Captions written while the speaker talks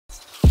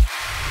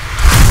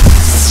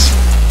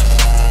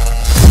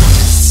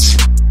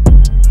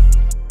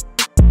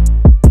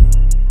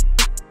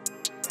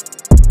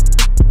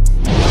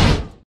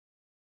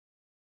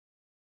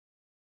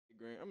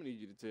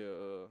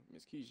tell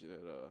Miss Keisha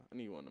that I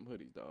need one of them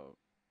hoodies, dog.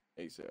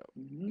 ASAP. I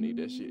need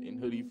that shit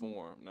in hoodie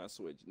form, not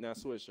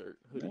sweatshirt.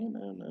 Hoodie.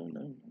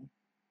 No.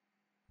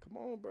 Come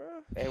on,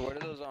 bro. Hey, what are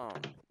those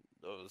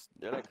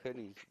they're like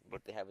hoodies,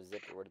 but they have a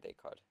zipper. What are they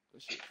called?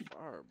 That shit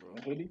fire, bro.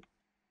 A hoodie?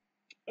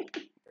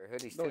 They're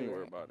hoodies. Don't too, even worry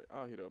right? about it.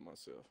 I'll hit up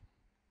myself.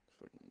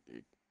 Fucking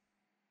dick.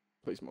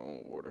 Place my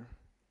own order.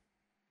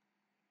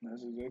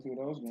 That's exactly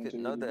what I was going to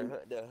tell No, you.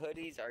 the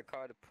hoodies are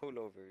called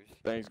pullovers.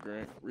 Thanks,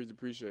 Grant. Really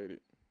appreciate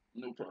it.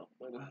 No problem,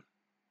 brother.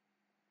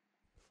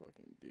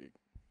 Fucking dick.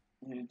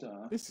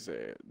 Anytime. This is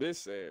sad. This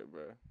sad,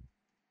 bro.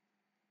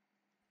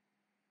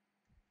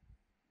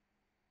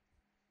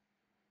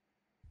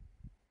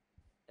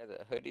 Yeah,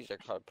 the hoodies are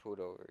called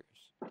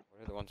pullovers. What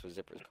are the ones with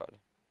zippers called?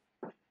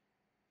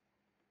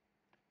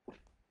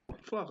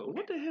 Flocko,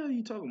 what the hell are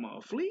you talking about?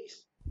 A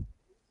fleece?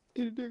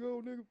 Eat a dick,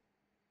 old nigga.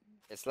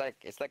 It's like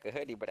a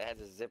hoodie, but it has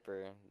a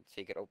zipper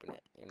so you could open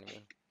it. You know what I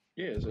mean?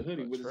 Yeah, it's a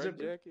hoodie with a track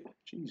zipper. jacket.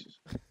 Jesus.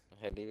 A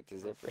hoodie with the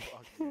zipper.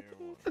 Talking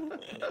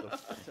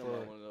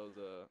about one of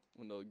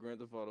those Grand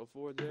Theft Auto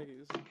 4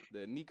 jackets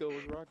that Nico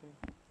was rocking.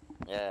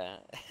 Yeah.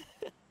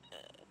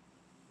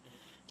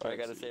 Why I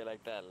gotta say it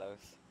like that, Los?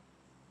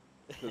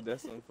 Cause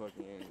that's some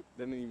fucking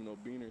that ain't even no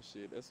beaner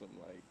shit. That's some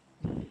like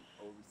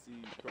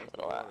overseas across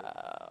the water,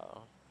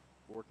 Wow.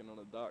 working on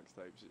the docks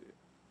type shit.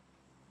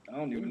 I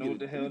don't even know what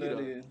the hell that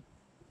is.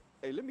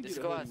 Hey, let me Just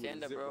get go a hoodie with a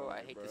hacienda, zip bro. on I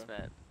it, hate bro. this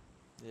map.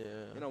 Yeah.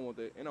 And I want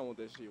that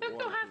shit. Let's go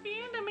waterproof,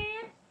 hacienda, nigga.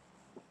 man.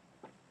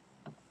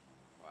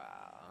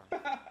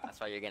 Wow. That's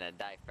why you're gonna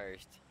die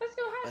first. Let's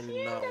go I hacienda.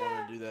 did not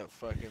want to do that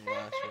fucking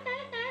last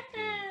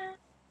round.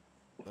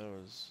 That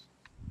was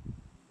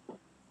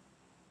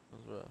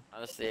rough.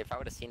 Honestly, if I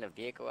would have seen a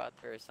vehicle out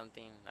there or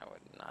something, I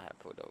would not have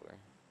pulled over.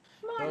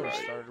 I would have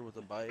started with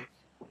a bike.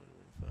 Would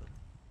have been fun.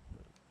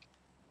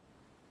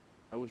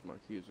 I wish my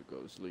kids would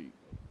go to sleep.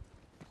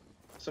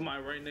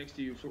 Somebody right next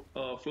to you,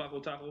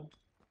 Flocko Taco.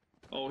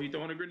 Oh, he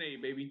throwing a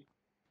grenade, baby.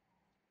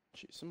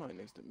 Shit, somebody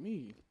next to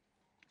me.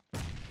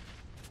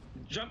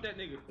 Jump that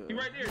nigga. He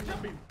right there.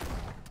 Jump him.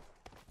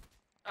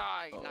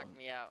 Ah, he knocked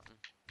me out.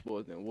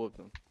 Boys then whooped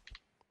them.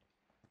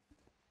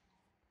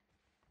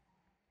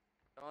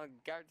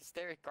 Don't guard the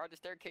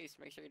staircase.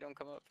 Make sure you don't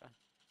come up.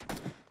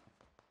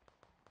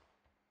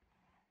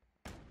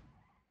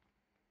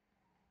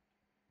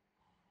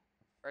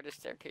 Guard the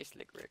staircase,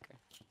 Lick Rick.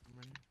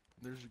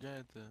 There's a guy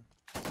at the.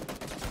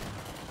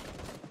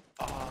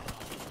 Oh.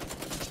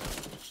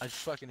 I just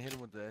fucking hit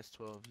him with the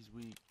S12. He's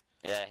weak.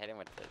 Yeah, I hit him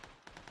with the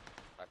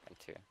fucking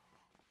 2.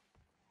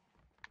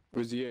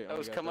 Where's he at?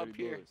 Those come up 30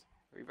 here. bullets.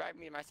 Revive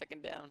me in my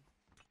second down.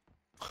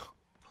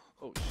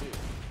 Oh shit.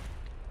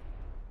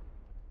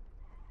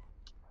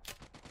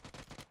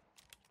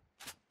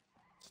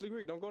 Slick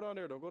Rick, don't go down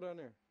there. Don't go down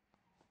there.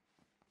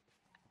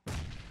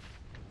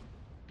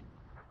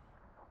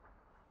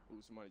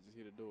 Ooh, somebody just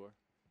hit a door.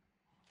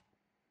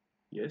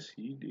 Yes,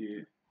 he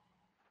did.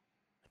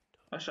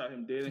 I shot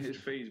him dead in his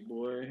face,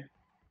 boy.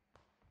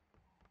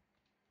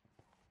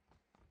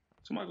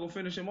 Somebody go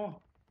finish him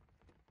off.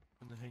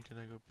 When the heck did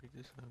I go pick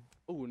this up?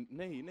 Oh,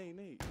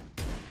 Nate.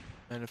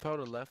 And if I would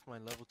have left my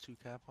level 2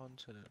 cap on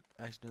instead of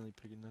accidentally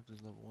picking up this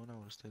level 1, I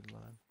would have stayed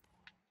alive.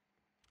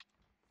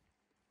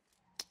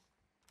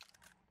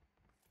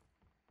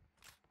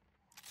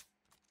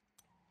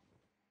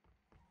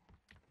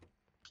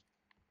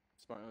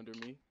 Somebody under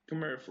me. Come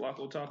here,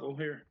 Flocko Taco,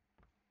 here.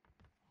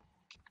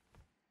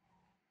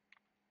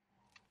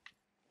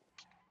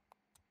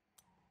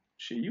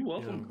 Shit, you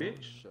welcome, Yeah,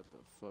 bitch. Shut the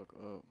fuck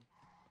up.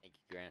 Thank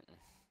you, Grant.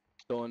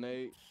 Throwing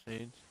nade.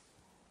 Sage.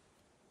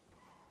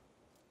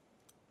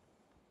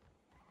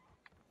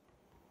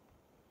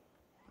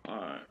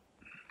 Alright.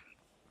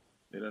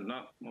 They done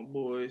knocked my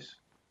boys.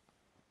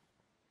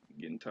 I'm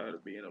getting tired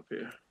of being up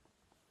here.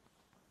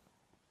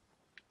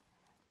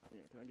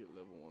 Yeah, can I get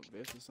level 1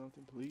 vest or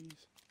something,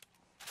 please?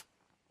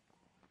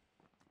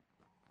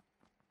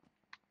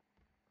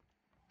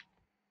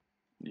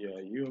 Yeah,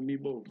 you and me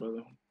both,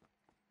 brother.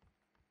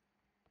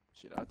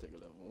 Shit, I'll take a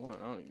level 1.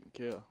 I don't even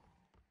care.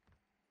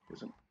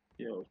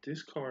 Yo, if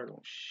this car don't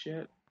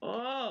shut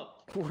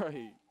up.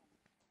 Right.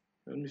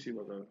 Let me see if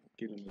I can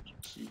get him to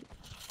see.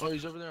 Oh,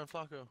 he's over there on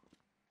Flacco.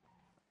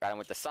 Got him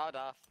with the sawed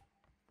off.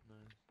 Nice.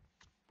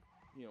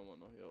 He don't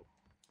want no help.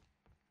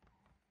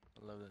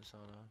 I love that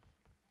sound off.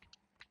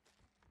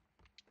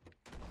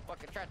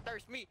 Fucking try to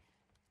thirst me.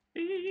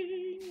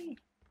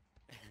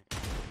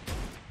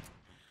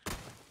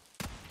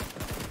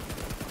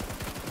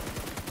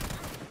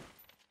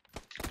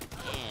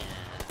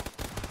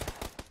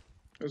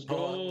 Let's Oh, I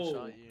go.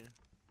 shot you.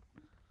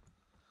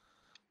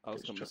 I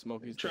was coming to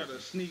smoke his Try to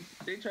sneak.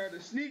 They tried to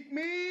sneak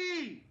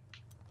me.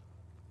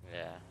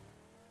 Yeah.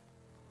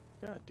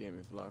 God damn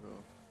it, Flacco.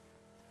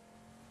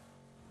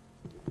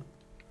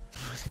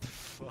 What the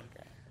fuck?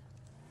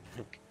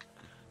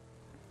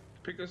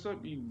 Pick us up,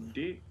 you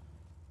dick.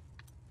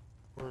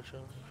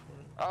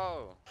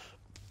 Oh.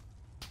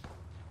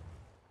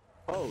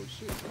 Oh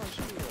shit, somebody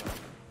shoot me.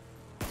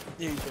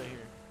 Yeah, he's right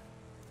here.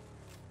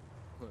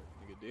 What,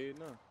 nigga dead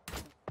now?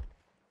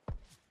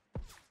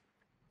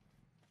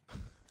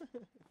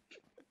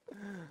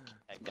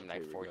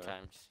 like favorite 4 guy.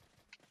 times.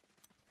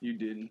 You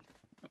didn't.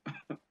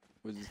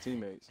 With his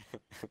teammates.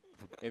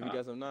 If you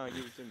got some nine,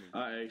 give it to me.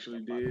 I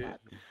actually did.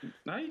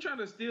 Now you trying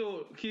to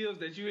steal kills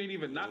that you ain't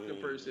even knocked the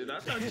person. I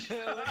thought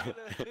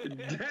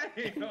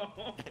you.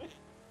 Damn.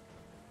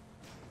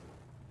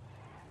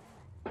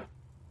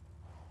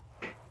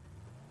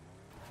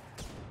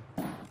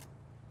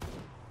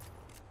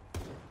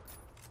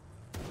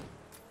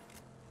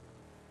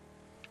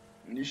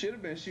 You should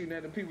have been shooting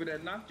at the people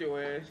that knocked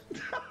your ass.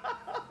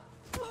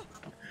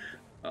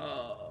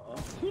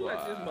 Who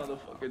let this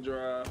motherfucker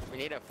drive? We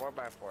need a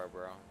 4x4,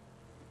 bro.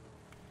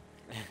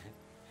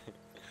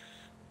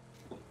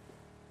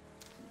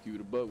 Keep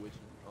it a buck with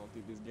you. I don't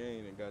think this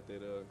game ain't got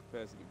that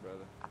capacity,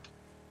 brother.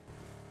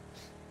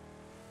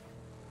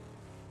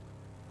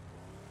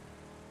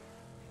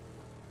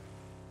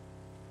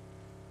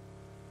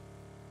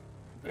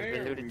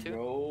 There we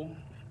go.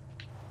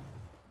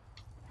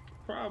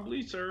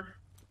 Probably, sir.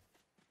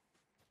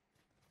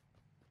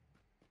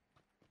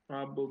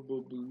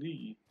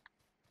 Probably.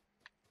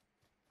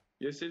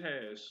 Yes, it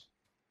has.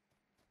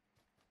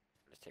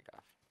 Let's take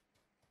off.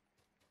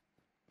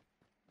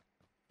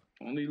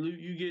 Only loot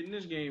you get in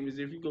this game is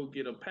if you go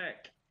get a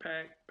pack.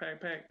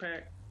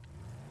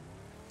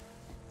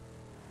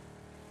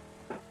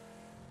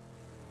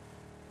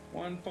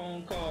 One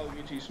phone call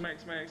get you smack.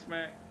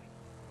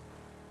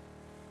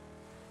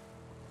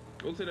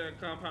 Go to that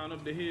compound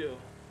up the hill.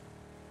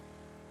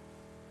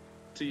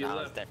 To your Nah,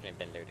 left. it's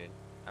definitely been looted.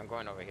 I'm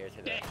going over here to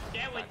the.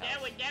 That would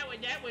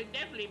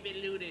definitely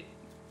been looted.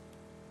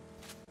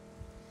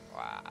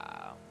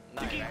 Wow.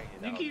 No,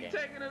 You keep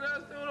taking it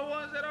us through the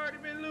ones that already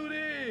been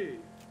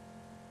looted.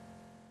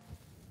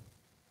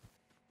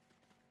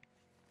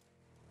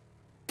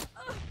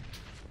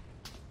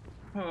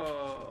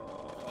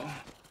 Oh.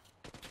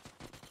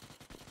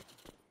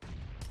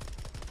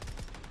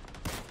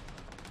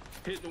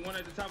 Hit the one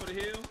at the top of the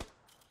hill.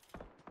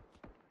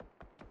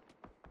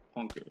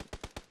 Punker.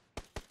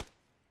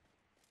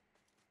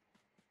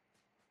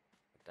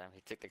 Damn,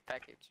 he took the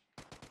package.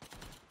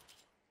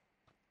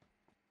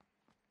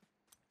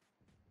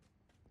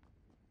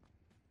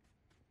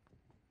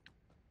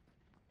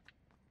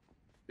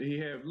 Did he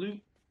have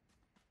loot?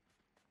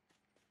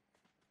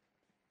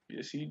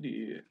 Yes, he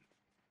did.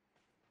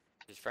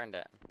 His friend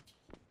at.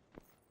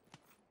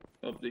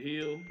 Up the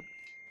hill.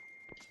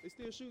 They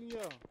still shooting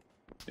y'all.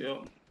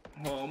 Yep.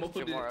 Oh, I'm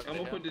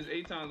gonna put this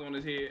 8 times on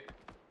his head.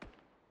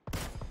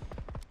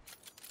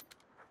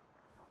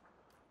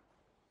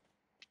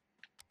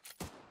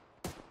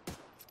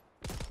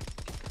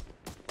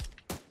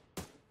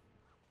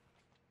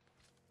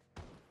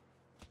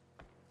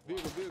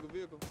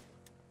 Vehicle.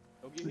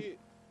 Don't get hit.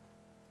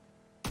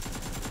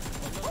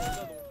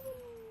 Another one.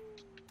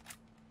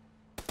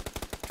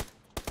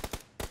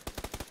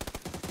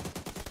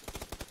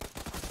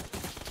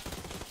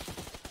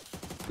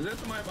 Is that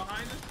somebody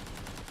behind us?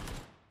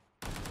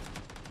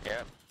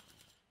 Yep.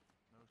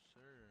 No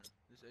sir.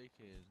 This AK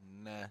is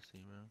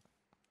nasty, bro.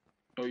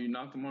 Oh, you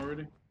knocked him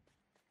already?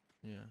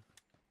 Yeah.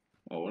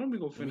 Oh, let me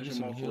go Let me finish get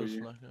him some off for heals,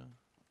 you. Flacco.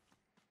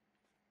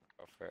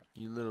 Go for it.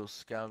 You little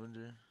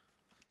scavenger.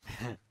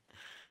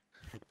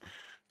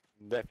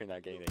 Definitely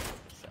not getting it.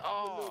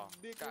 Oh, Little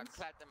got dickens.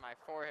 clapped in my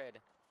forehead.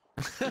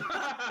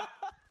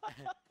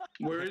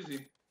 Where is he?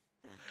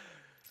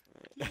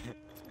 The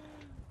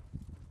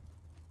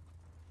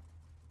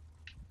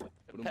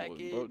Them boys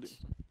package. broke it.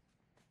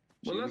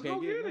 Well, Shit, let's we go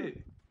can't get get it.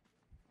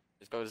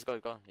 Let's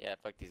go. Yeah,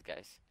 fuck these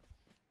guys.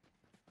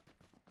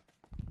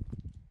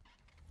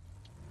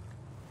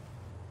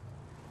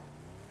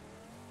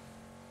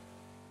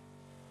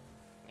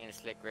 Me and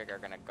Slick Rick are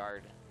gonna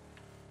guard.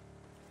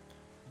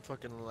 I'm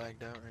fucking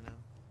lagged out right now.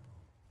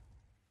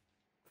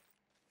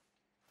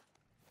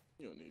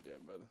 You don't need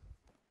that, brother.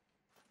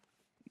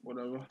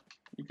 Whatever.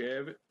 You can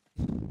have it.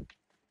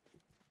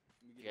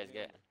 You guys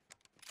get.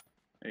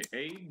 Hey,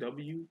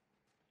 AWM.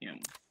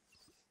 Gotta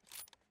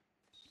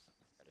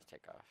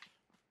take off.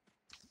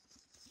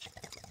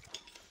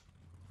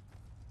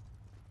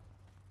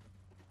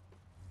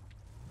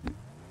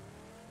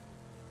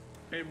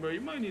 Hey, bro,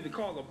 you might need to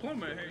call a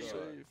plumber. Hey, Safe.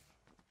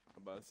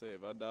 I'm about to say,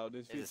 if I dial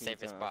this It's the 15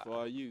 safest times spot.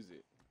 before I use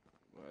it,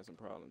 we'll have some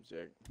problems,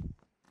 Jack.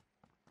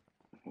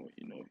 well,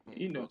 you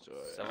know.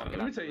 Someone Let me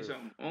knocked tell you the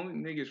roof. something. Only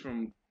niggas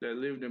from that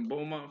lived in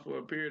Beaumont for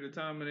a period of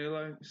time in their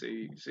life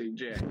say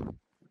Jack.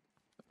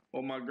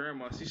 Or my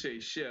grandma, she say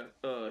Shaq.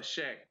 I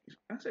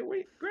say,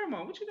 wait,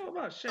 grandma, what you know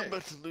about I'm Shaq?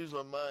 about to lose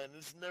my mind.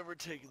 It's never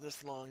taken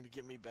this long to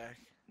get me back.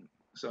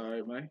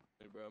 Sorry, man.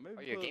 Hey, bro, maybe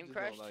Oh, your Club game just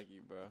crashed? don't like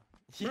you, bro.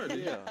 Bro,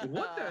 Yeah.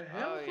 what the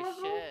hell, Oh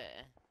Flacco?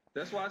 shit.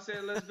 That's why I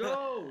said let's go.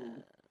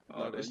 Oh,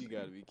 Flacco, this you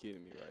gotta be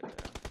kidding me right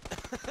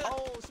now.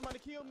 Oh, somebody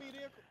killed me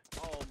there.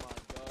 Oh my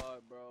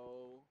god,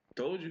 bro.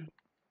 told you.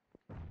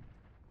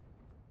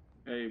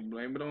 Hey,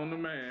 blame it on the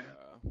man.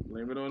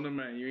 Blame it on the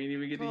man. You ain't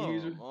even get to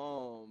use it. Come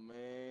on,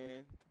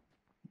 man.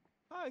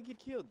 How I get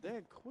killed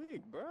that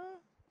quick, bro?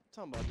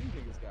 Talking about these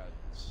niggas got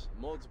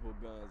multiple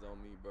guns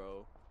on me,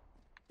 bro.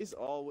 It's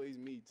always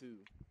me too.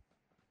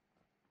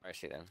 I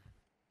see them.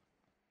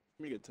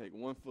 Nigga take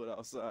 1 foot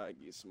outside,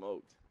 get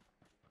smoked.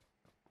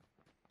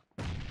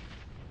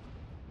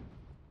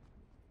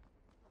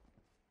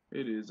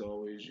 It is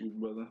always you,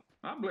 brother.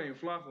 I blame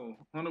Flacco,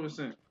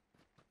 100%.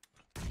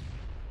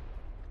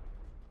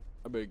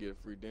 I better get a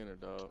free dinner,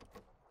 dog.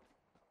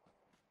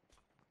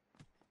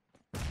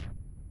 I'm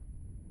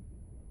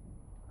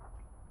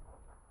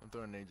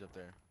throwing nades up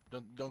there.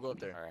 Don't go up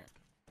there. All right.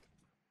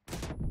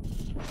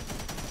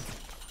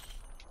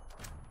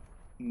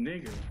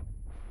 Nigga.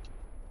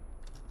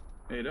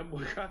 Hey, that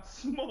boy got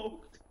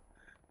smoked.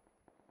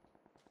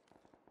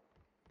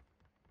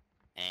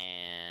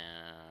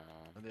 And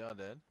Are they all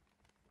dead?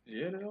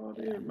 Yeah, they all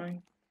did,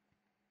 man.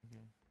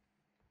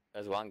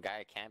 there's one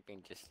guy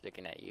camping, just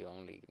looking at you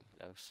only.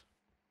 Those.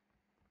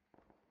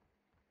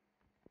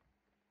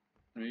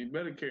 I mean, you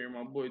better carry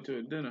my boy to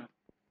a dinner.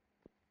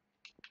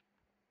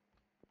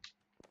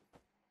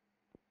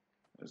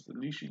 That's the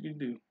least you can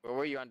do. Where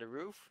were you, on the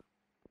roof?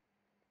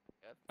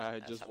 Yep. I had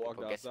That's just how people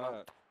walked get outside.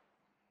 smoked.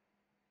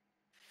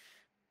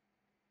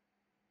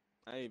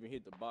 I ain't even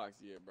hit the box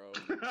yet, bro.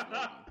 That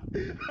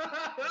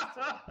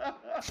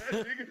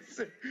nigga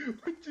say,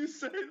 what you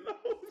say,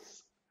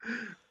 Los?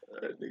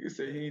 That nigga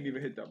say he ain't even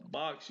hit the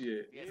box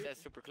yet. Yes,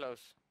 that's super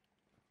close.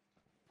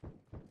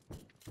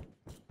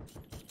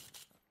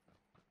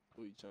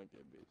 Ooh, you chunked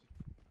that bitch.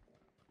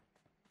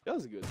 That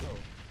was a good throw.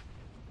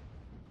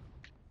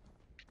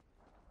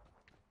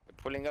 They're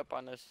pulling up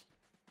on us.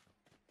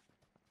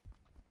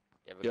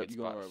 You have a Yep, good you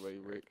going spot, right way,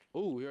 Rick.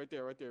 Ooh, he right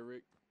there,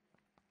 Rick.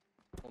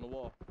 On the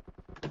wall.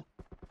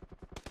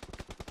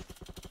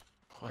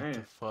 What Man.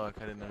 the fuck?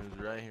 I didn't know he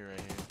was right here,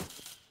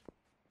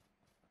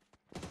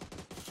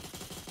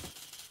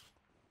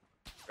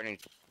 Burning.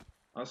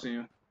 I see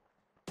him.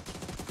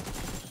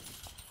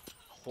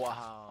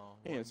 Wow.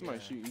 Man, one somebody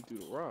guy. shooting you through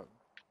the rock.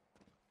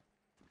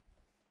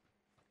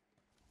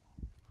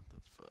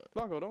 What the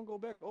fuck? Flacco, don't go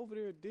back over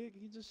there, Dick.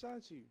 He just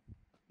shot you.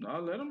 No,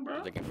 let him,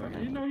 bro. Looking for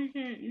him. You know he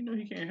can't. You know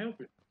he can't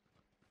help it.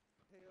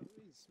 Hell,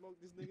 he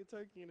smoked this nigga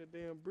turkey in a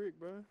damn brick,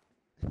 bro.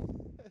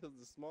 That was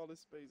the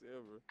smallest space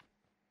ever.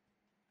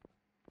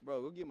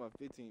 Bro, go get my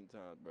 15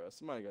 times, bro.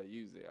 Somebody gotta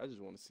use it. I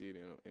just want to see it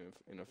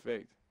in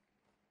effect.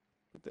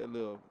 Put that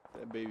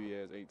baby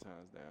ass 8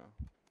 times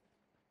down.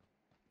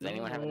 Does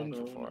anyone have an No,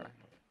 M24? no.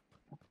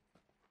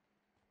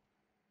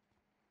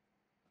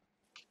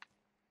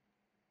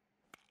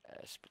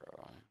 Yes,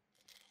 bro.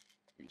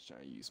 He's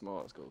trying to use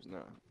small scopes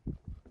now.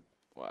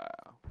 Wow.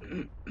 Go I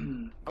get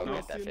want to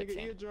that see a nigga 15.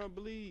 eardrum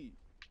bleed.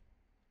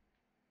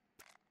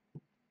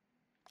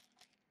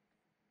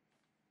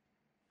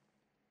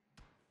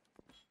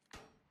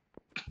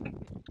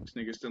 This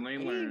nigga still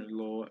ain't learned,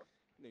 Lord.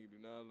 Nigga do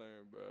not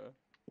learn, bro.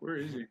 Where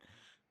is he?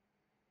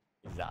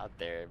 He's out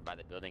there by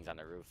the buildings on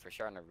the roof. For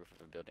sure on the roof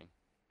of a building.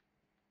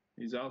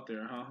 He's out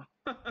there,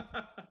 huh?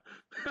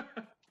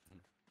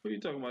 Who you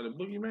talking about? The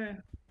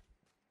boogeyman?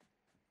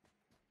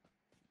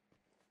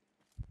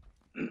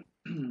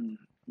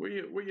 Where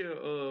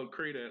your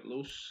crate at,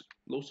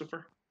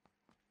 Lucifer?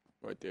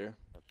 Right there.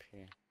 Up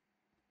here.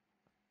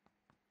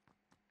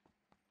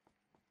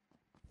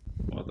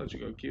 Oh, I thought you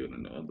got killed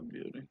in the other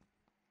building.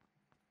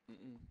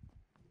 Mm-mm.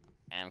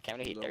 Can't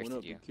believe he Dude, I went thirsted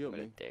up you. and killed What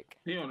a me. dick.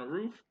 He on the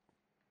roof?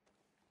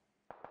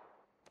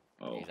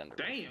 Oh, He's on the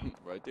roof. damn.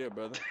 Right there,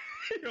 brother.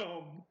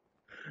 Damn.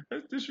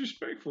 That's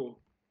disrespectful.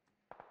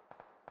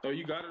 Oh,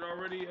 you got it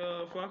already,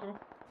 Flacco?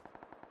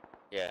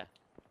 Yeah.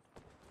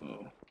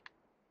 Oh.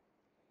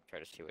 Try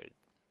to see what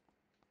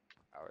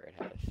power it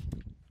has.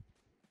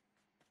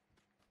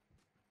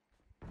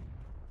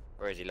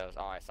 Where is he, Los?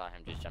 Oh, I saw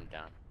him just jump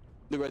down.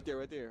 Look right there,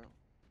 right there.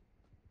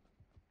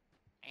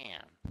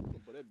 Damn.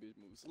 But that bitch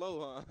moves slow,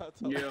 huh? I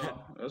told Yeah, you.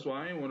 that's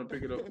why I ain't want to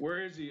pick it up.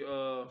 Where is he, It move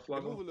a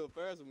Flacco? little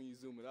faster when you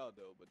zoom it out,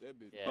 though. But that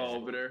bitch. Yeah. Oh,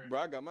 over there. Bro,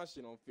 I got my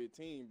shit on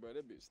 15, bro.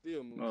 That bitch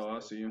still moves. Oh, I slow.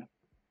 see him.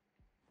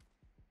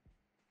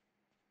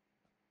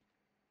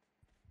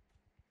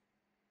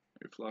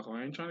 Hey, Flacco,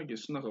 I ain't trying to get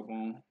snuck up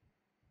on.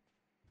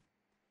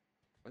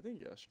 I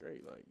think y'all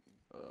straight, like,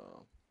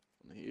 on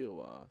the hill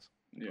wise.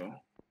 Yeah.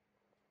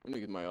 Them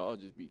niggas might all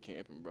just be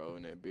camping, bro,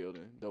 in that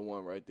building. The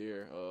one right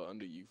there,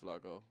 under you,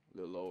 Flacco, a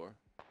little lower.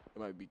 They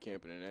might be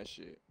camping in that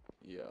shit.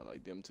 Yeah,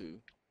 like them two.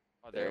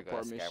 Oh, That there you go.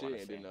 That's the apartment guy I shit, wanna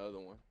and see. then the other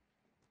one.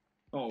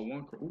 Oh,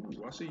 one.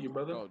 Ooh, I see you,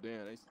 brother. Oh,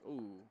 damn.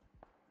 Ooh.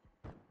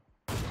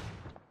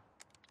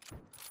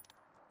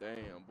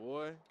 Damn,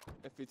 boy.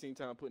 That 15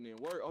 time putting in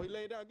work. Oh, he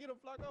laid down. Get him,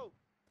 Flacco.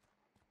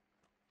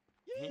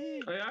 Yeah.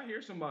 Hey, I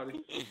hear somebody.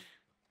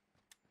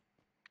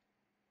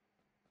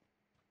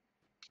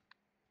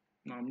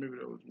 No, maybe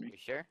that was me. You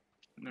sure?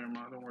 Never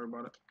mind. Don't worry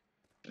about it.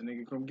 That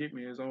nigga come get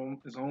me. It's on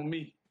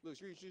me. Look,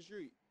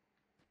 street.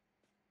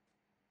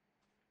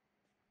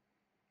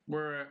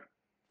 Where at?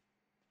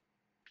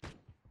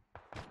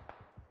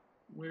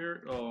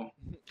 Where? Oh.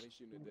 They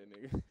shooting at that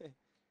nigga.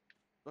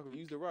 Flacco,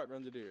 use the rock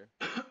under there.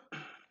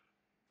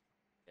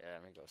 Yeah,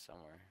 let me go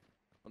somewhere.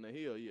 On the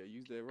hill, yeah,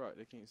 use that rock.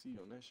 They can't see you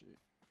on that shit.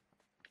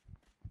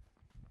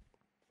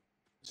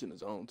 It's in the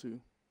zone, too.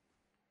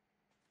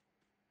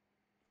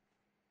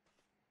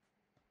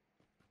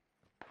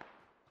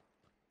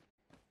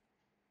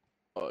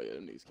 Oh, yeah,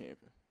 them niggas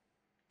camping.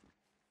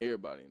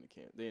 Everybody in the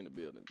camp. They in the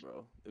buildings,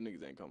 bro. Them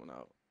niggas ain't coming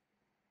out.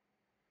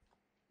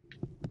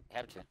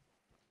 Have to. I'm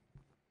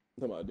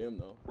talking about them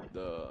though.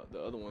 The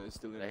other one is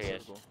still in the There he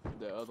is. circle.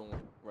 The other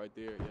one right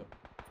there. Yep.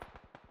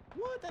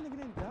 What? That nigga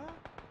didn't die?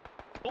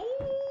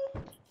 Oh!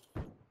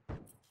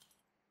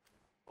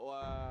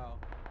 Wow.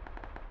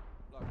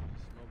 Block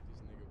just smoked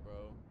this nigga,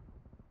 bro.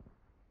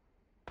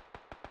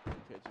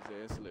 Catch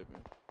his ass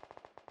slipping.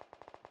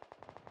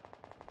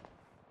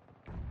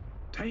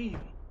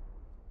 Damn.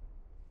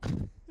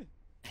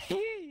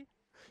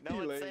 No He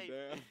one's laid safe.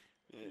 down.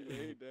 He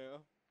laid down.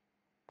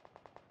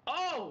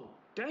 Oh,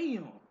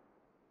 damn.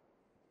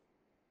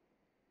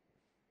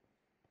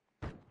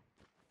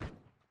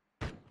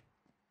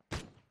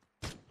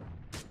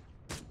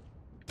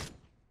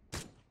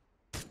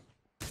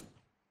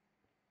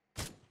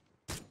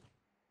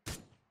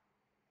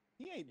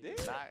 He ain't dead.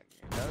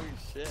 No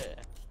shit.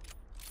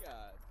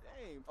 God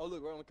damn. Oh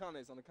look, right on the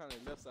comments,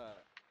 left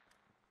side.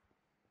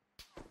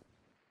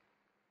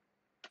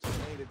 Just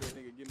aimed at that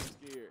nigga, getting him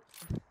scared.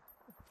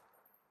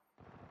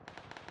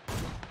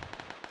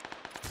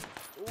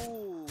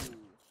 Ooh.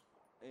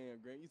 Damn,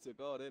 Grant, you took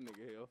all that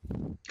nigga hell.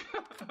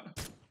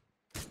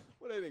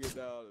 Well, that nigga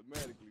died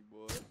automatically,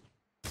 boy.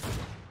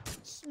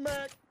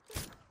 Smack.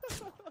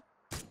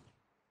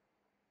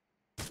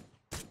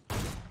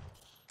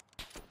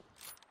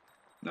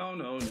 No,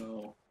 no,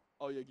 no.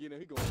 Oh yeah, get him.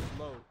 He going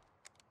slow.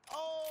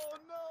 Oh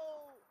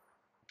no.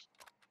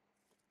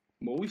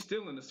 But we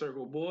still in the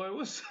circle, boy.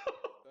 What's up?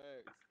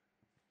 Thanks.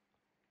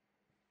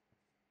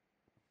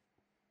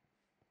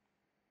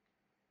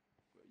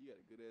 But you got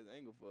a good ass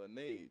angle for a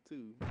nade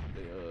too.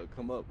 They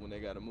come up when they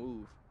gotta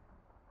move.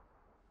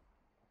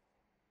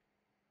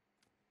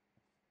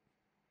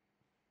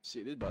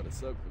 Shit, it's about to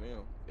suck for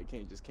them. They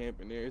can't just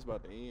camp in there. It's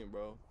about to end,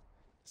 bro.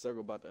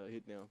 Circle about to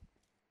hit them.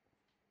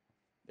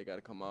 They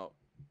gotta come out.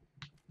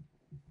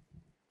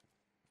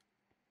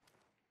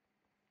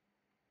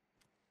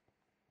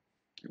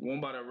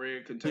 One by the red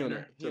He on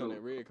container.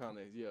 that red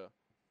context, yeah.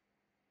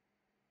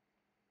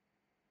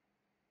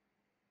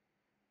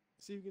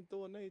 See if you can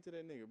throw a nade to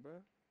that nigga,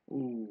 bro.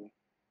 Ooh.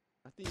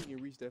 I think you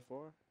can reach that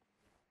far.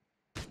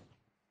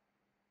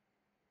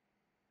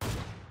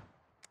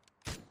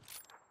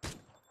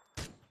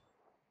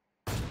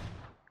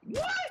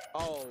 What?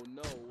 Oh,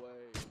 no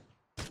way.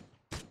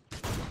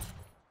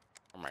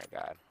 Oh my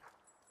god.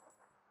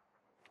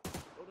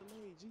 Throw the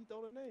nade, G,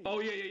 throw the nade. Oh,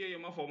 yeah.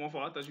 My fault.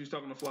 I thought you was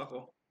talking to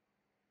Flacco.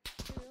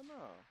 Hell no.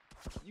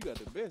 You got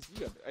the best.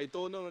 Hey,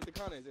 throw another at the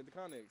connects, the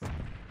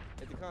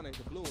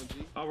blue one,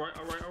 G. All right.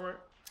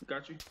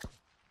 Got you.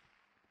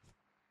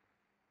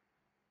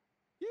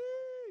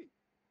 Yay!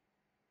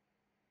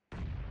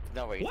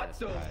 No way. What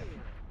the?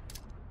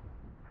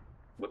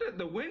 What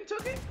the wind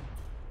took it?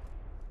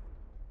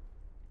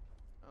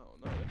 I don't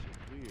know, that shit's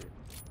weird.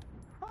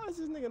 How is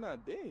this nigga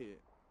not dead?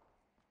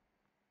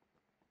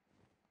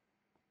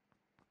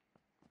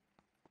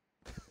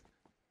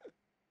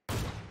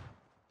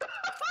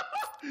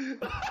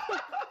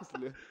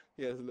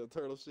 He has a little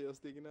turtle shell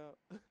sticking out.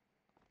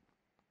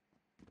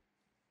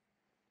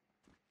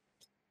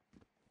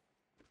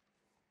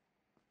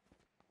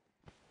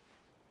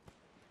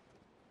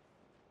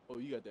 Oh,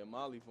 you got that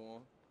molly for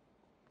him.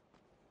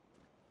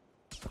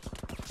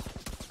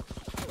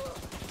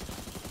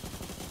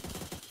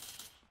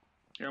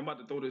 Yeah, I'm about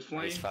to throw this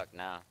flame. He's fucked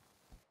now.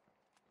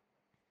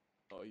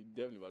 Oh, he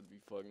definitely about to be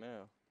fucked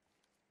now.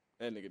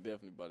 That nigga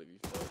definitely about to be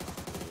fucked.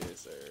 Yes,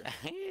 sir.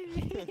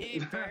 He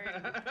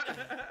burned.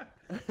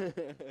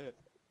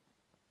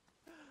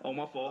 Oh,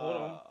 my fault. Hold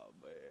on. Oh,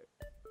 man.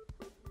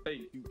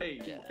 Hey.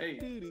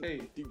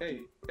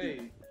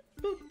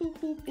 Boop, boop,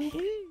 boop,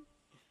 boop.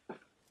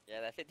 Yeah,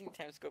 that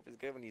 15x scope is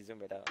good when you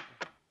zoom it out.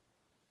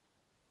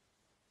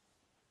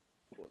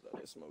 Boys out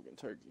there smoking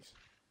turkeys.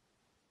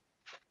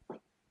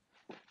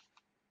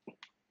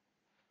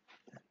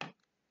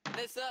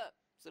 This up,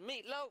 some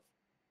meatloaf.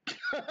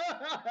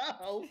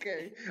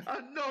 Okay.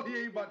 I know he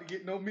ain't about to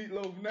get no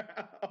meatloaf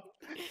now.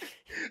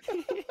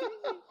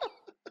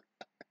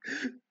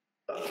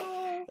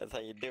 That's how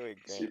you do it,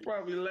 She Grant.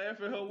 probably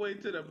laughing her way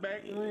to the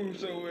back room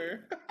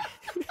somewhere.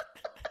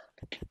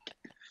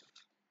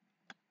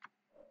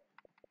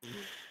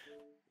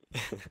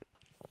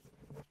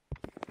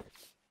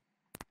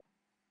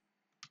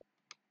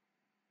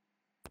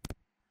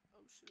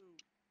 Oh,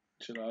 shoot.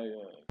 Should I,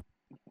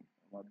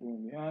 am I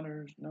doing the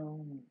honors?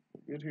 No,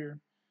 we're good here.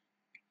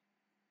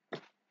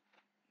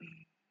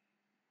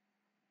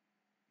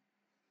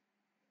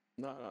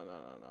 No.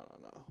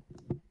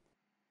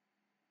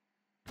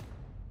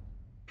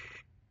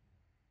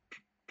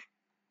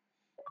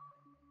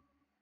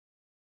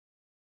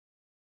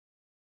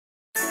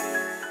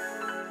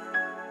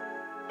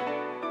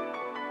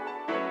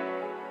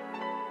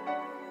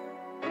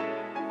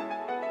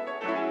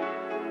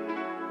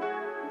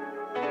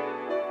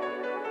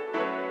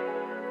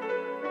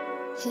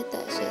 Hit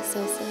that shit,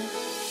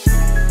 Sosa.